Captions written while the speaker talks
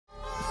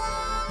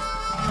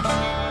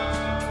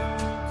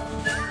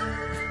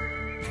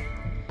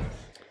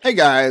Hey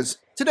guys,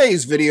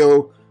 today's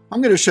video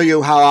I'm going to show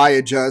you how I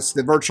adjust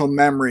the virtual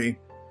memory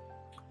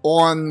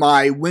on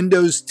my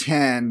Windows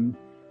 10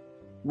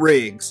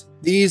 rigs.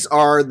 These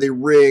are the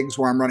rigs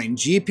where I'm running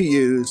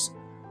GPUs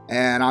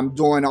and I'm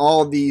doing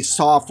all the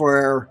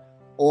software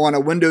on a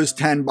Windows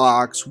 10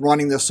 box,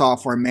 running the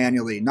software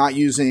manually, not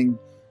using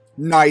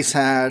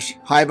NiceHash,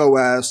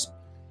 HiveOS,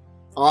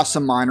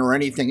 AwesomeMiner, or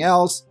anything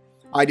else.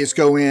 I just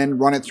go in,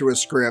 run it through a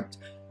script,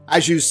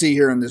 as you see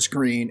here on the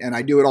screen, and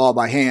I do it all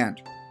by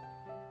hand.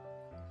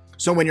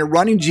 So when you're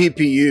running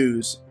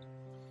GPUs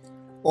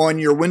on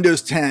your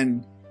Windows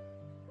 10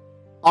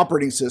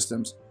 operating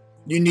systems,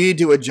 you need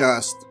to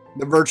adjust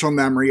the virtual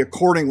memory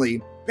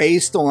accordingly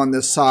based on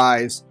the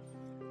size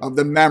of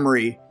the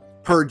memory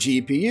per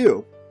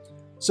GPU.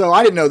 So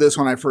I didn't know this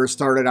when I first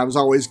started. I was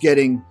always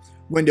getting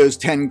Windows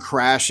 10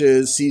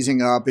 crashes,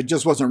 seizing up. It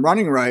just wasn't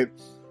running right.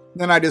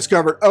 Then I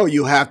discovered, oh,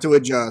 you have to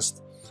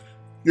adjust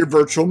your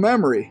virtual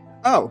memory.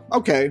 Oh,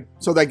 okay.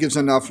 So that gives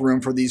enough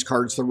room for these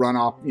cards to run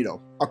off,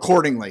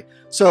 accordingly.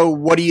 So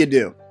what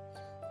do?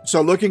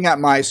 So looking at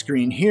my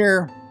screen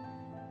here,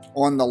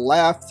 on the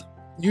left,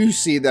 you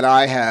see that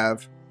I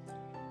have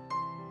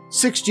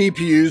 6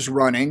 GPUs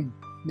running.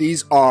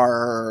 These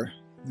are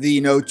the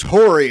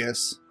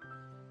notorious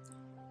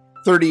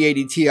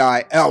 3080 Ti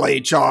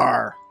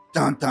LHR.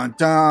 Dun dun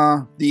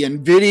dun. The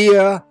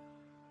NVIDIA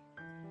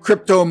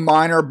crypto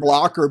miner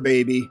blocker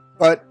baby.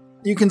 But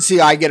you can see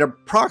I get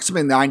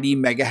approximately 90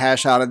 mega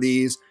hash out of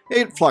these.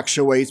 It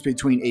fluctuates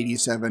between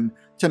 87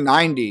 to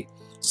 90.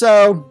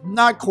 So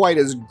not quite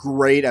as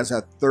great as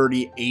a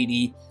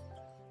 3080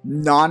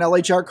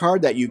 non-LHR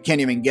card that you can't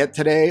even get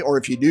today, or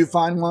if you do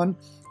find one,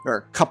 they're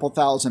a couple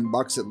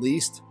 $1,000 at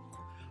least.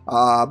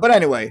 But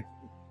anyway,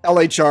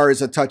 LHR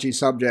is a touchy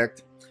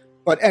subject.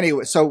 But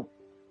anyway, so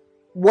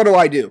what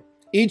do?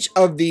 Each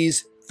of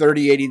these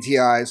 3080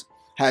 Ti's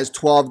has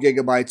 12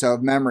 gigabytes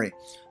of memory.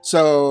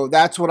 So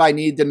that's what I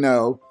need to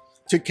know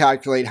to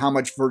calculate how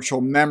much virtual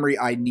memory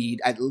I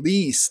need at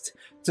least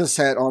to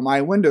set on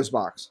my Windows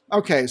box.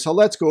 Okay, so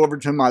let's go over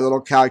to my little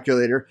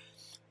calculator.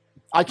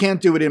 I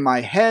can't do it in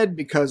my head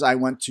because I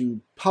went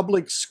to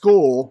public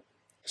school.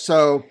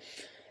 So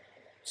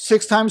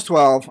 6 times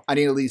 12, I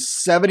need at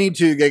least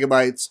 72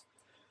 gigabytes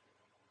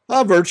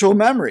of virtual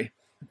memory.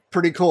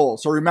 Pretty cool.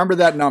 So remember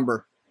that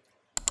number.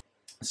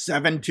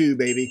 72,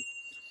 baby.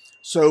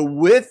 So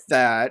with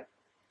that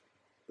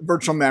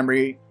virtual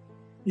memory,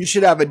 you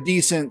should have a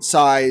decent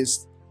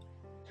sized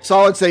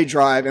solid state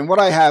drive. And what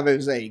I have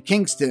is a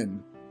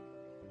Kingston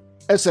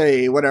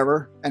SA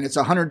whatever, and it's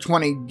a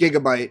 120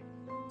 gigabyte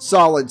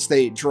solid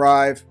state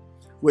drive,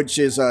 which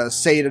is a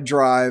SATA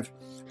drive.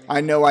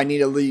 I know I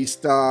need at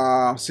least,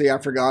 see, I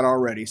forgot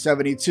already,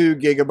 72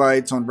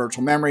 gigabytes on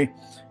virtual memory.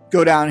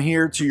 Go down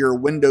here to your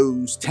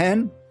Windows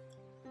 10.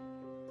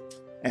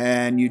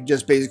 And you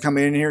just basically come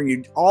in here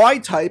and all I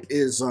type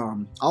is,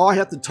 all I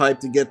have to type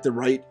to get the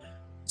right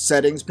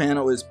settings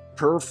panel is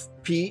perf,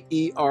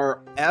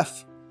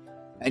 P-E-R-F.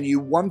 And you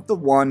want the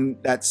one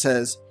that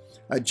says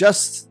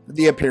adjust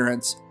the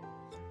appearance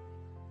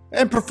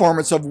and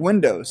performance of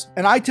Windows.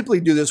 And I typically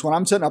do this when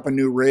I'm setting up a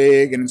new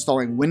rig and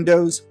installing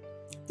Windows.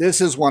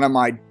 This is one of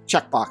my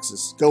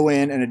checkboxes. Go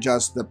in and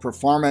adjust the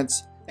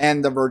performance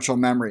and the virtual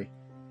memory.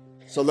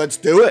 So let's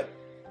do it.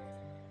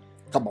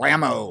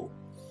 Kablamo.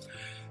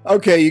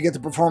 Okay, you get the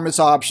performance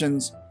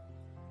options.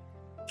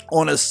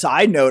 On a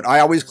side note,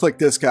 I always click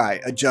this guy,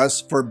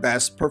 adjust for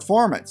best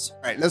performance.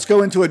 All right, let's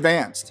go into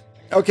advanced.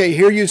 Okay,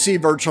 here you see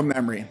virtual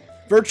memory.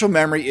 Virtual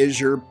memory is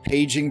your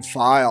paging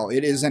file.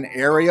 It is an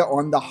area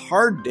on the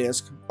hard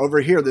disk. Over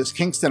here, this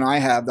Kingston I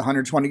have, the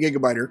 120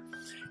 gigabyte.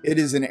 It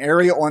is an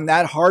area on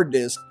that hard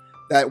disk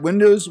that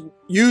Windows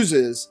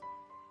uses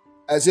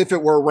as if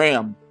it were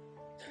RAM.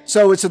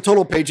 So it's a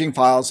total paging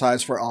file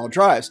size for all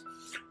drives.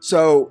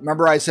 So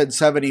remember I said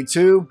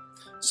 72?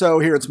 So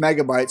here it's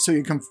megabytes, so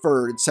you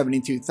convert it's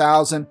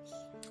 72,000.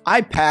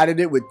 I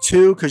padded it with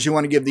 2 because you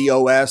want to give the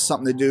OS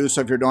something to do.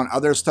 So if you're doing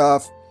other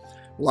stuff,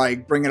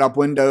 like bringing up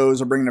Windows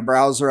or bringing the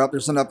browser up,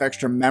 there's enough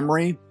extra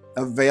memory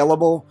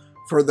available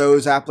for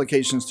those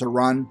applications to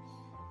run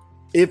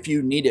if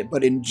you need it.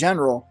 But in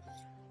general,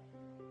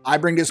 I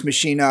bring this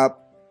machine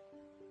up,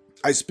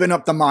 I spin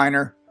up the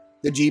miner,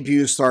 the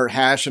GPUs start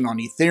hashing on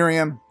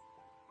Ethereum,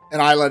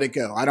 and I let it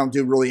go. I don't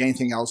do really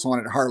anything else on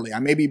it, hardly. I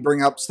maybe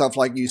bring up stuff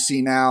like you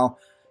see now,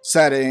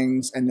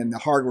 settings, and then the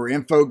hardware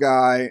info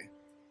guy,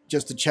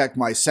 just to check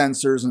my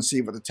sensors and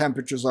see what the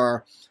temperatures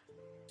are.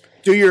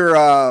 Do your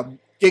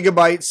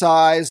gigabyte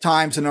size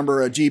times the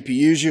number of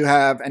GPUs you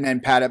have, and then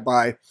pad it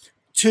by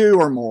 2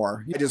 or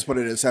more. You just put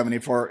it at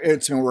 74.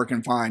 It's been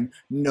working fine,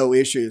 no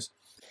issues.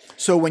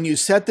 So when you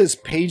set this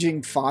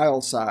paging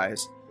file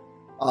size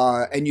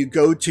and you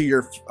go to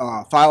your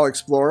File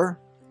Explorer,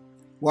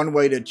 one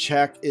way to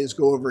check is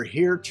go over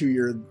here to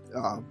your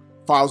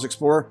Files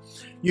Explorer.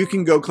 You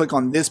can go click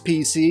on this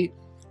PC.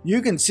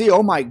 You can see,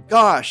 oh my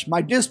gosh,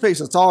 my disk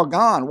space, it's all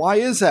gone. Why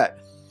is that?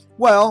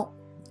 Well,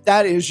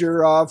 that is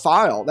your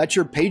file. That's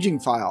your paging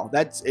file.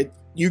 That's it.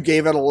 You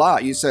gave it a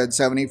lot. You said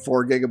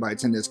 74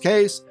 gigabytes in this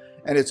case.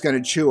 and it's going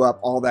to chew up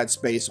all that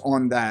space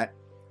on that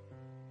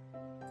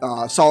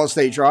solid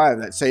state drive,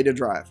 that SATA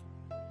drive.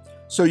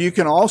 So you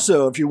can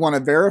also, if you want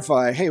to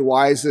verify, hey,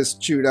 why is this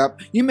chewed up?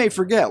 You may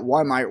forget,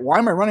 why am I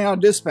running out of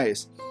disk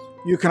space?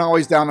 You can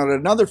always download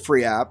another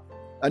free app,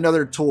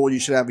 another tool you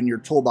should have in your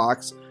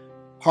toolbox,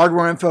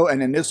 Hardware Info,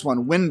 and in this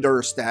one,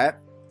 WinDirStat.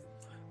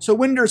 So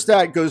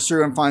WinDirStat goes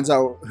through and finds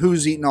out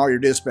who's eating all your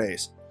disk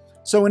space.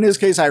 So in this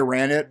case, I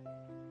ran it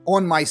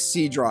on my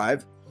C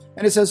drive,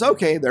 and it says,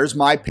 okay, there's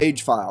my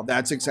page file.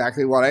 That's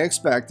exactly what I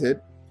expected.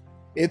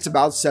 It's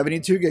about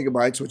 72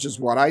 gigabytes, which is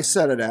what I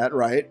set it at,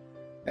 right?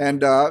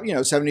 And, you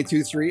know,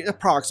 72.3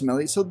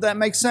 approximately. So that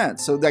makes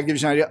sense. So that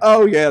gives you an idea.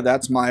 Oh, yeah,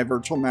 that's my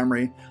virtual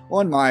memory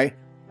on my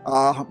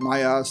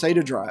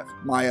SATA drive,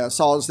 my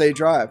solid state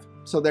drive.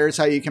 So there's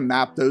how you can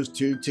map those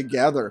two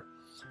together.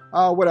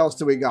 What else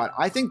do we got?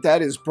 I think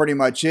that is pretty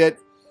much it.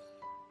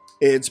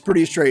 It's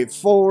pretty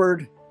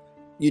straightforward.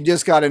 You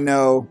just got to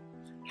know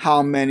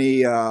how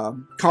many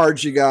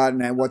cards you got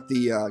and what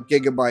the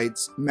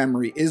gigabytes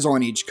memory is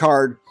on each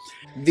card.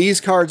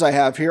 These cards I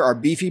have here are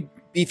beefy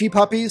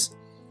puppies,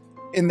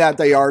 in that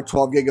they are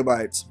 12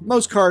 gigabytes.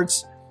 Most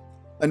cards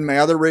in my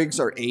other rigs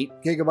are 8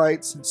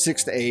 gigabytes,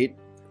 6 to 8,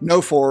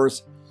 no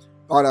 4s.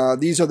 But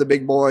these are the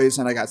big boys,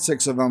 and I got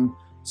 6 of them.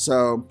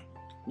 So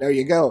there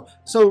you go.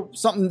 So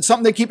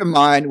something to keep in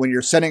mind when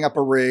you're setting up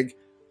a rig,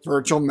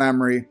 virtual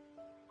memory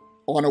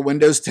on a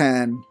Windows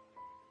 10.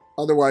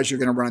 Otherwise, you're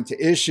going to run into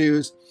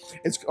issues.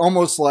 It's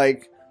almost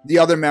like the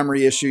other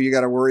memory issue you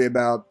got to worry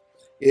about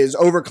is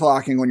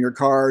overclocking on your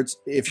cards.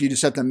 If you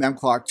just set the mem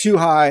clock too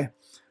high,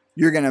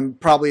 you're going to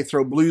probably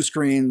throw blue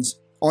screens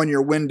on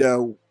your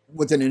window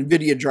with an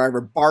NVIDIA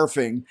driver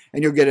barfing,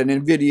 and you'll get an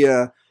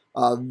NVIDIA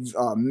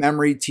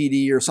memory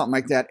TD or something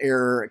like that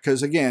error,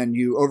 because again,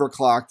 you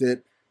overclocked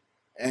it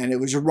and it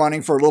was just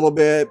running for a little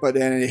bit, but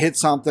then it hit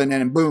something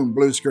and boom,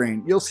 blue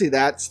screen. You'll see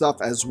that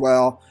stuff as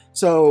well.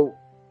 So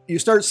you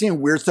start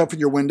seeing weird stuff with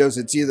your Windows.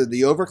 It's either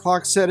the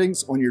overclock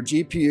settings on your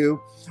GPU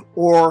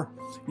or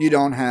you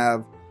don't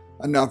have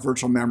enough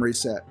virtual memory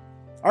set.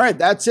 All right,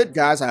 that's it,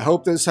 guys. I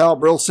hope this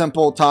helped. Real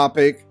simple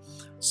topic.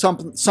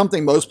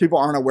 Something most people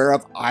aren't aware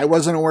of. I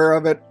wasn't aware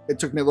of it. It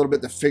took me a little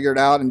bit to figure it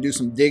out and do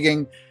some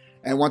digging.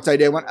 And once I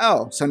did, I went,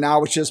 oh, so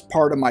now it's just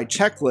part of my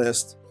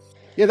checklist.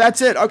 Yeah,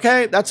 that's it.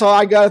 Okay, that's all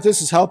I got. If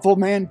this is helpful,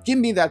 man, give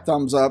me that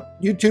thumbs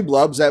up. YouTube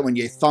loves that when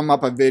you thumb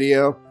up a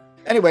video.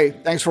 Anyway,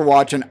 thanks for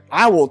watching.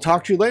 I will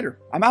talk to you later.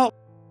 I'm out.